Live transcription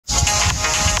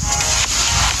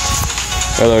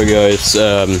Hello guys,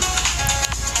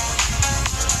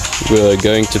 we're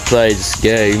going to play this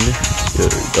game,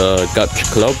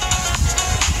 Gacha Club.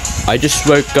 I just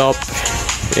woke up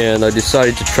and I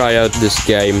decided to try out this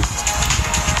game.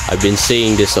 I've been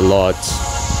seeing this a lot,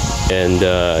 and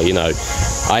you know,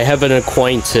 I have an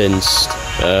acquaintance,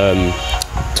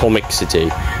 Tomixity,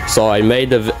 so I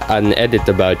made an edit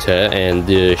about her, and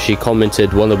she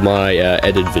commented one of my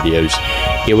edit videos.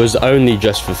 It was only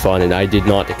just for fun, and I did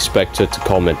not expect her to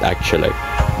comment actually,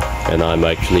 and I'm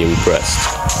actually impressed.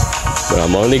 But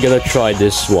I'm only gonna try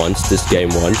this game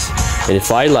once, and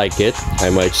if I like it, I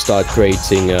might start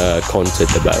creating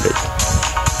content about it.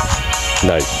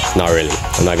 No, not really.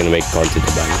 I'm not gonna make content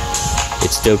about it.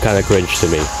 It's still kind of cringe to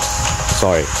me.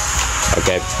 Sorry.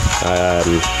 Okay.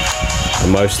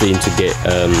 I'm mostly into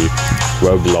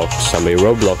Roblox. I'm a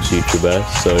Roblox YouTuber,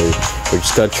 so we're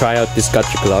just gonna try out this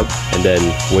Gacha Club, and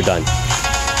then we're done.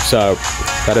 So,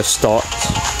 gotta start.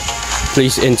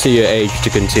 Please enter your age to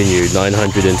continue.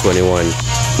 921.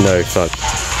 No, fuck.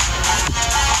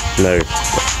 No.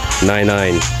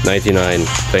 99. Thank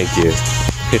you.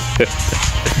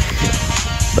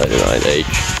 99 age.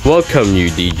 Welcome, new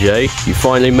DJ. You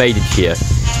finally made it here.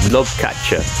 Love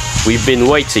catcher. We've been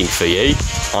waiting for you.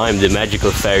 I'm the magical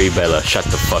fairy Bella. Shut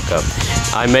the fuck up.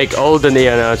 I make all the new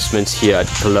announcements here at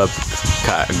Club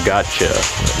Gacha.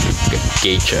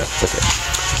 Gaycha. Okay.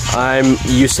 I'm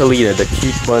Usalina, the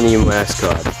cute bunny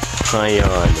mascot. Hi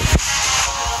on.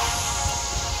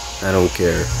 I don't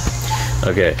care.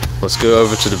 Okay, let's go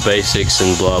over to the basics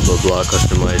and blah blah blah.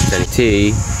 Customized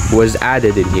NT was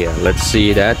added in here. Let's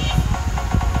see that.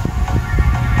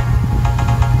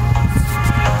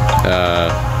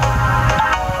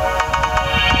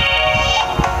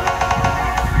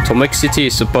 Tomixity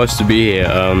is supposed to be here.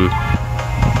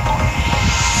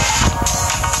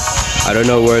 I don't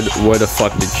know where the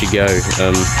fuck did she go.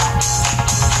 No.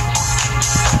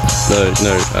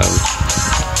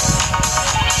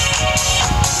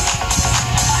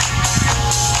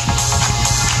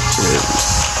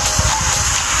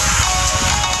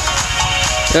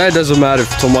 It doesn't matter if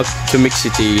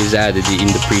Tomixity is added in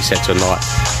the presets or not.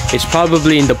 It's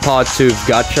probably in the part 2 of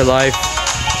Gacha Life,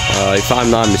 if I'm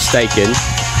not mistaken.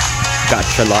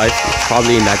 Gacha Life, it's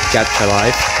probably in that Gacha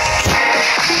Life.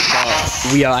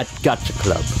 We are at Gacha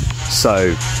Club,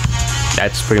 so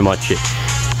that's pretty much it.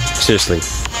 Seriously.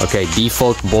 Okay,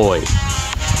 default boy.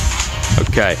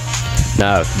 Okay,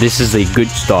 now this is a good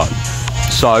start.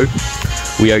 So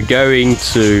we are going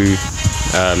to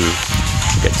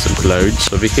get some clothes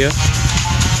over here.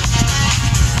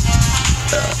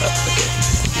 Okay.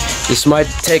 This might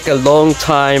take a long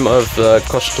time of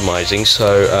customizing,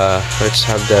 so let's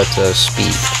have that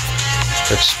speed.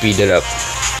 Let's speed it up.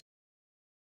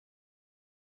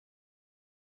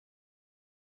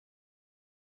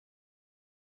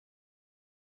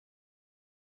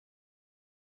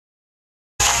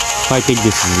 I think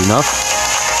this is enough.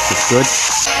 It's good.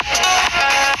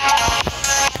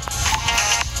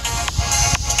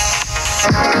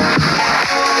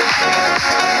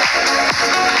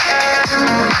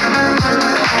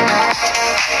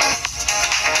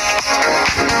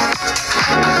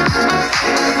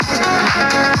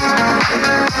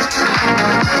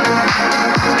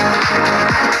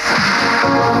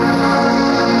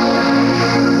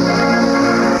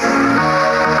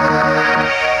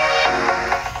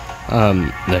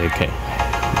 Okay.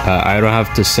 I don't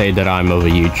have to say that I'm a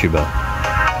YouTuber.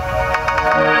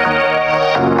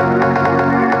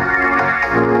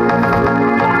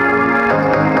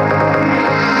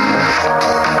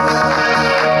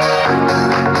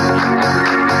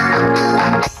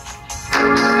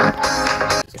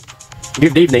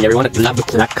 Good evening, everyone. At Love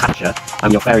Gacha.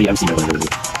 I'm your fairy MC.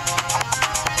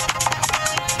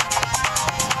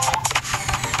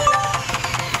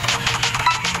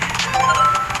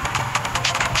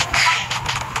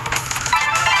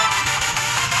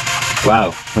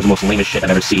 Wow, that's the most lamest shit I've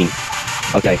ever seen.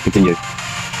 Okay, continue.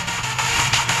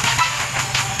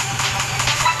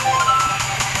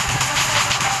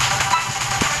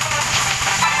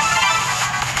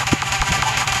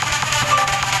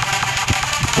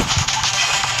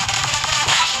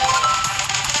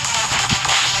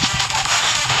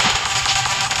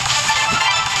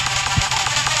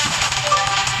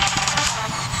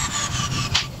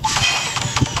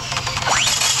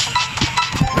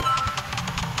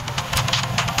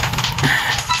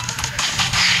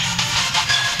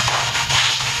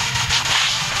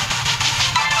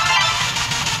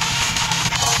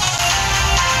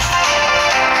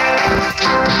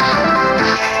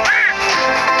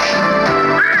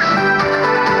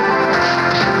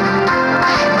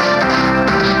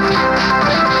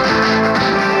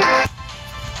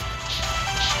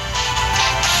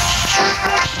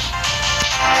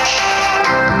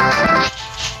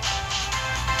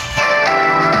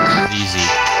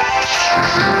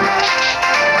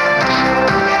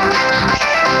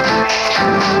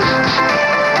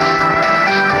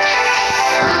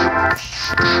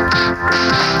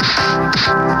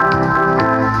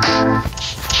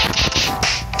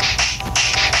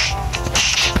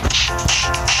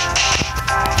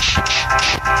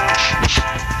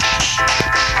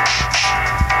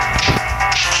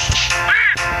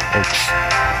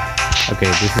 Okay,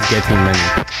 this is getting many.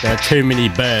 There are too many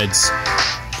birds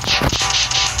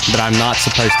that I'm not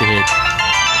supposed to hit.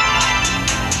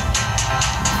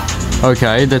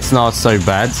 Okay, that's not so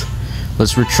bad.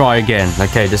 Let's retry again.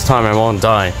 Okay, this time I won't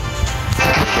die.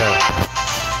 There we go.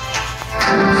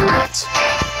 Right.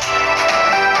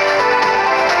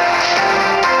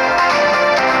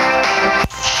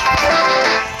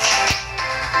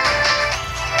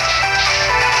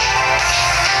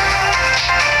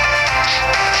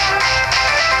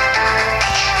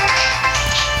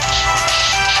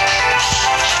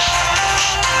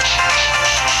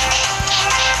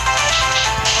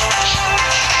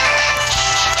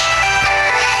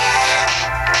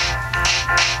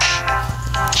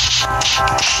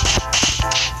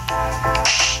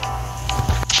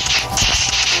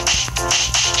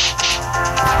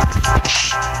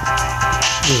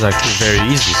 This is actually very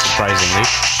easy, surprisingly.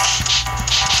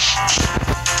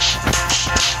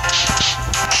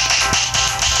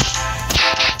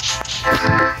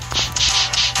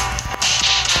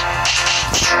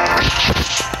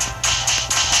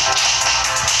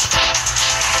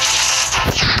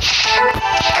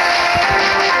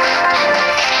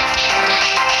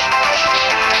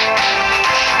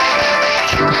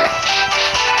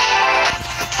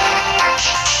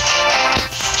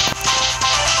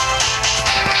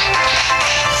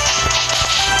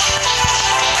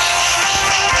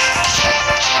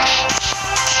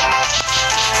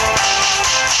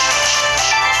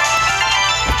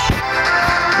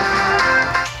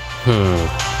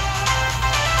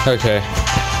 Okay.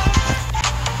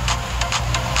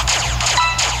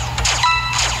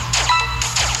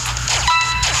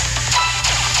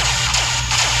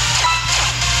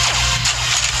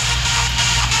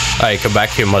 Hey, come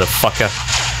back here, motherfucker.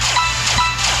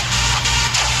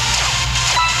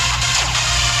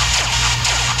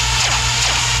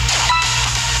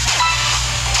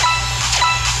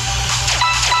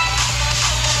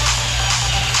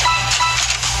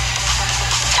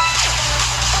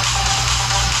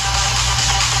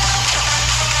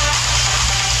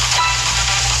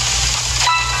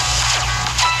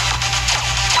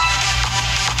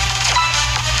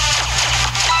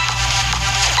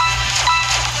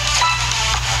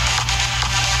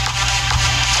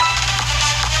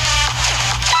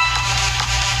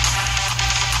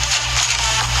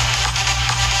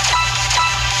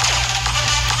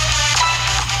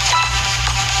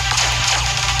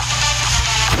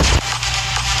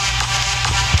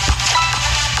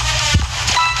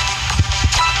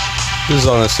 This is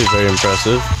honestly very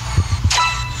impressive.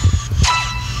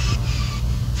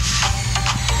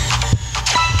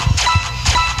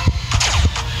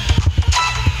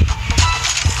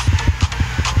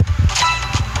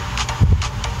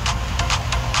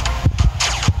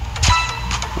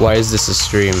 Why is this a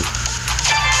stream?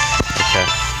 Okay.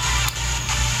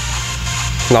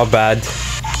 Not bad.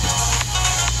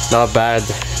 Not bad.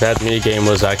 That minigame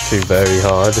was actually very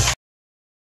hard.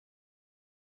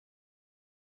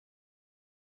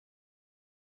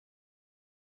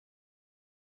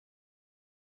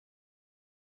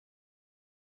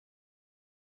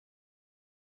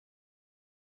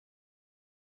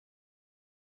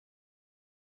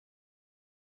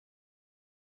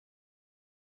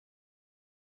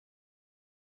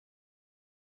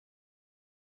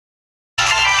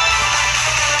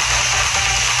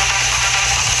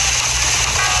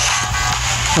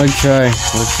 Okay,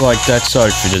 looks like that's all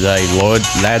for today,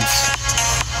 lads.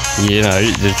 You know,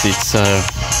 it's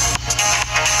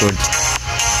good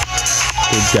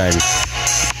game.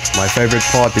 My favorite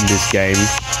part in this game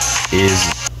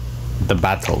is the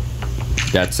battle.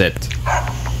 That's it.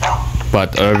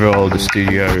 But overall, the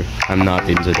studio, I'm not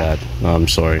into that. I'm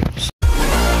sorry.